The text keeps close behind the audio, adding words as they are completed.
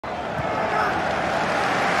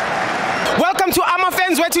Welcome to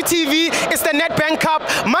FANS Wethu TV. It's the Nedbank Cup.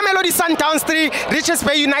 Mamelodi Sundowns 3, Richards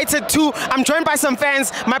Bay United 2. I'm joined by some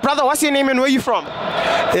fans. My brother, what's your name and where are you from?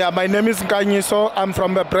 Yeah, my name is Nkanyiso. I'm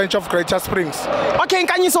from the branch of Greater Springs. Okay,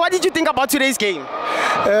 Nkanyiso, what did you think about today's game?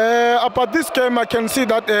 About this game, I can see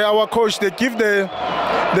that our coach, they give the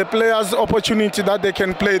players opportunity that they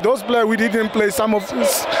can play. Those players, we didn't play some of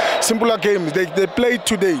these simpler games. They played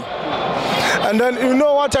today. And then you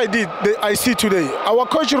know what I see today. Our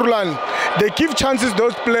coach Roland, they give chances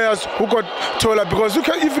those players who got taller, because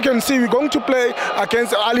if you can see, we're going to play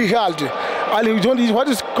against Al Hilal. What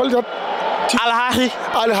is called that?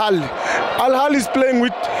 Al Hilal is playing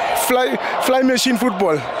with fly machine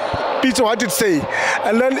football. Peter, what did say?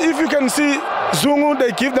 And then if you can see Zungu,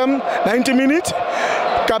 they give them 90 minutes.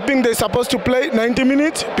 Kaping, they're supposed to play 90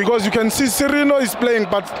 minutes, because you can see Sereno is playing,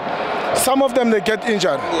 but some of them they get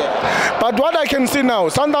injured. Yeah. But what I can see now,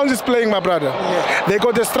 Sundowns is playing, my brother. Yeah. They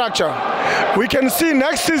got the structure. We can see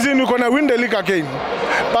next season we're gonna win the league again.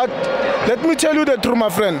 But let me tell you the truth, my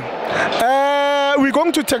friend. We're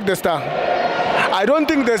going to take the star. I don't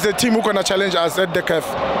think there's a team who's gonna challenge us at the CAF.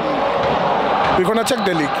 We're gonna check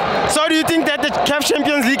the league. So do you think that the CAF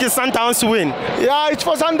Champions League is Sundowns to win? Yeah, it's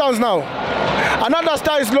for Sundowns now. Another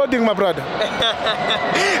star is loading, my brother.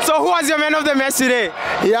 So who was your man of the match today?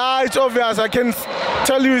 Yeah, it's obvious. I can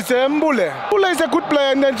tell you it's Mbule. Mbule is a good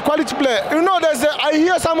player and a quality player. You know, I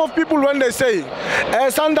hear some of people when they say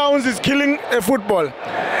Sundowns is killing football.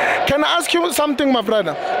 Can I ask you something, my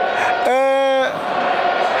brother?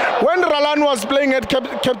 When Ralan was playing at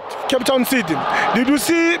Cape Town City, did you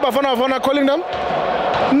see Bafana calling them?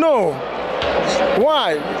 No.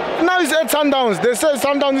 Why? Now it's at Sundowns. They say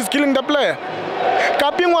Sundowns is killing the player.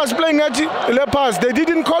 Kaping was playing at Leopards. They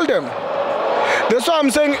didn't call them. That's why I'm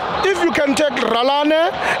saying, if you can take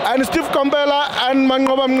Ralane and Steve Kompela and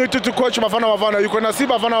Mangoba Mngiti to coach Bafana, you're going to see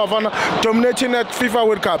Bafana dominating at FIFA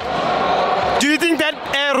World Cup. Do you think that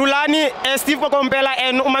Rulani, Steve Kompela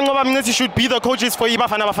and Mangoba Mngiti should be the coaches for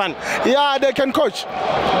Bafana? Yeah, they can coach.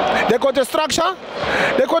 They got a structure.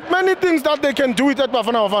 They got many things that they can do with that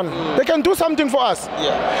Bafana. They can do something for us.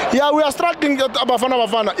 Yeah, we are struggling at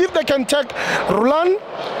Bafana. If they can take Rulan,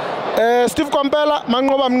 Steve Kompela,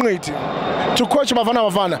 Mangoba Mngiti to coach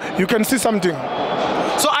Bafana, you can see something.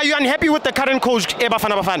 So are you unhappy with the current coach,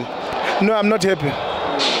 Bafana? No, I'm not happy.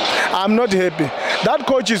 I'm not happy. That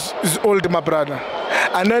coach is old, my brother.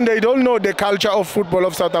 And then they don't know the culture of football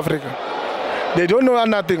of South Africa. They don't know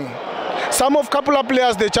nothing. Some couple of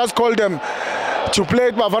players, they just call them to play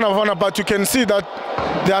at Bafana, but you can see that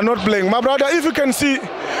they are not playing. My brother, if you can see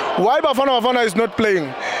why Bafana is not playing,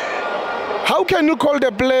 how can you call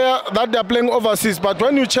the player that they are playing overseas, but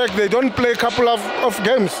when you check, they don't play a couple of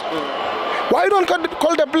games? Why don't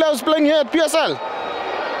call the players playing here at PSL?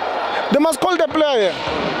 They must call the player here.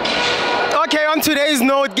 Okay, on today's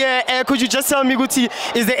note, could you just tell me, Guti,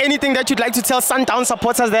 is there anything that you'd like to tell Sundowns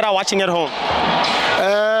supporters that are watching at home?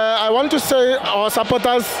 I want to say our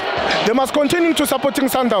supporters, they must continue to supporting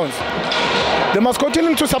Sundowns. They must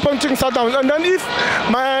continue to supporting Sundowns. And then if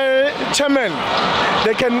my chairman,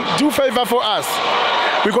 they can do favor for us.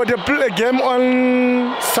 We got a game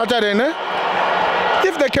on Saturday, né?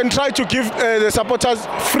 If they can try to give the supporters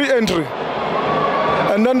free entry.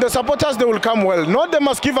 And then the supporters, they will come well. Not they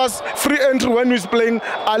must give us free entry when we're playing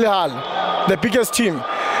Al Hilal, the biggest team.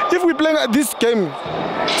 If we play this game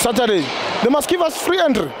Saturday, they must give us free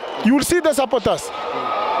entry. You will see the supporters.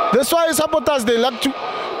 That's why supporters, they like to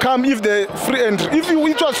come if they free entry. If it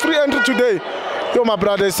was free entry today, yo, my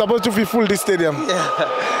brother, it's supposed to be full this stadium.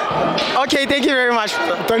 Yeah. Okay, thank you very much.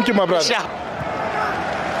 Thank you, my brother. Sure.